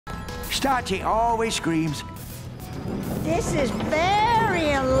Starchy always screams. This is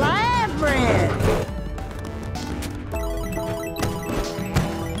very elaborate.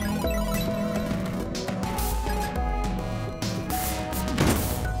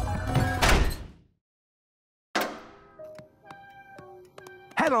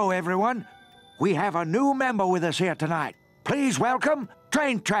 Hello, everyone. We have a new member with us here tonight. Please welcome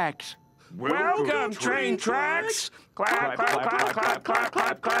Train Tracks. Welcome, Train Tracks. Clap, clap, clap, clap, clap,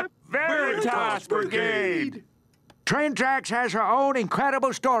 clap, clap. Veritas Brigade. Train Tracks has her own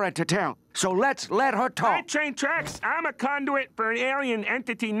incredible story to tell, so let's let her Hi, talk. Train Tracks. I'm a conduit for an alien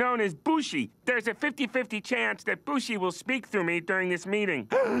entity known as Bushi. There's a 50-50 chance that Bushi will speak through me during this meeting.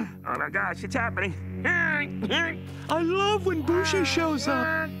 Oh my gosh, it's happening. I love when Bushi shows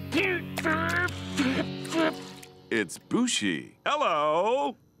up. It's Bushi.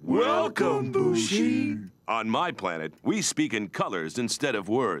 Hello. Welcome, Bushi. On my planet, we speak in colors instead of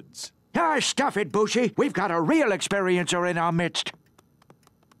words. Ah, stuff it, Bushi. We've got a real experiencer in our midst.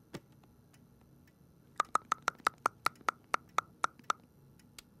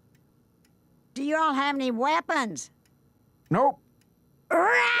 Do you all have any weapons? Nope.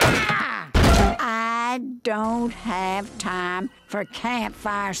 I don't have time for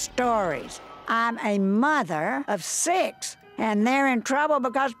campfire stories. I'm a mother of 6, and they're in trouble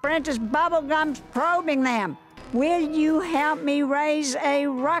because Princess Bubblegum's probing them. Will you help me raise a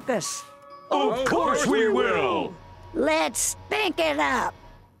ruckus? Of course we will. Let's stink it up.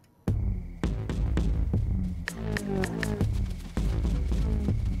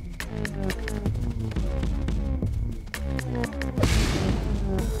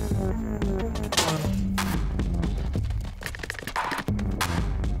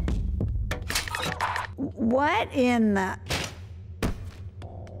 What in the...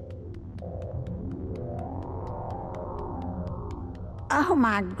 Oh,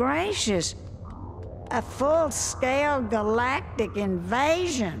 my gracious. A full-scale galactic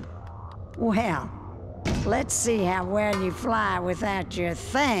invasion. Well, let's see how well you fly without your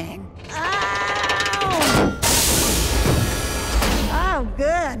thing. Oh! Oh,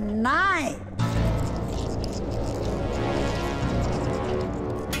 good night.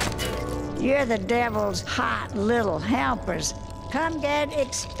 You're the devil's hot little helpers. Come get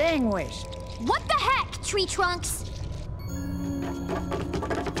extinguished. What the heck, Tree Trunks?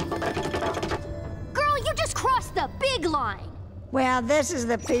 Girl, you just crossed the big line. Well, this is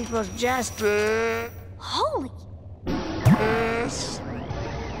the people's justice. Holy. Yes.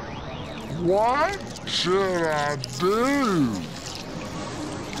 What should I do?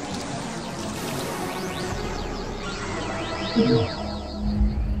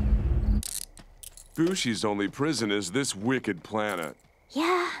 Bushi's only prison is this wicked planet.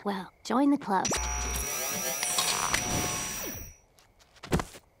 Yeah, well, join the club.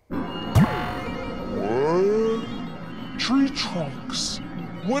 What? Tree Trunks,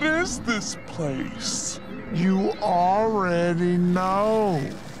 what is this place? You already know.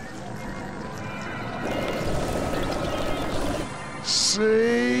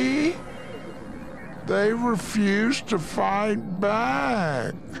 See? They refuse to fight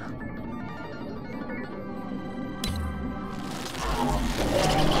back.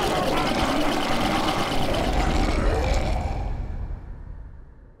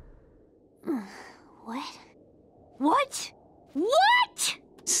 What? What?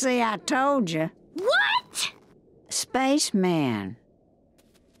 See, I told you. What? Spaceman.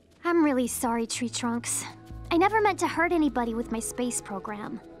 I'm really sorry, Tree Trunks. I never meant to hurt anybody with my space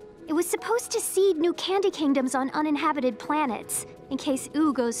program. It was supposed to seed new candy kingdoms on uninhabited planets, in case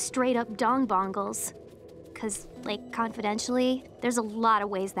Ooh goes straight up dongbongles. 'Cause, like, confidentially, there's a lot of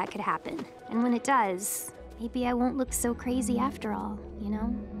ways that could happen. And when it does, maybe I won't look so crazy after all, you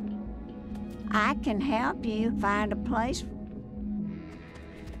know? I can help you find a place.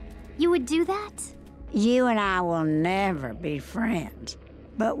 You would do that? You and I will never be friends,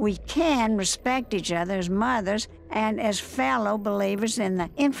 but we can respect each other as mothers and as fellow believers in the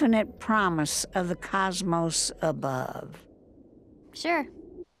infinite promise of the cosmos above. Sure.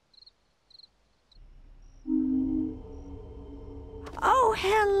 Oh,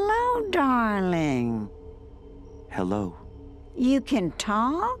 hello, darling. Hello. You can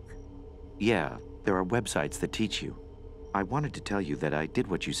talk? Yeah, there are websites that teach you. I wanted to tell you that I did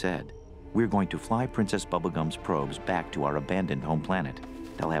what you said. We're going to fly Princess Bubblegum's probes back to our abandoned home planet.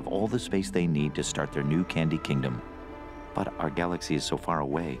 They'll have all the space they need to start their new candy kingdom. But our galaxy is so far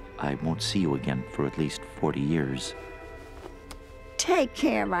away, I won't see you again for at least 40 years. Take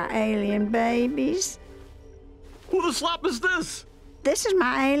care of our alien babies. Who the slop is this? This is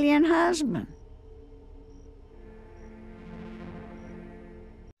my alien husband.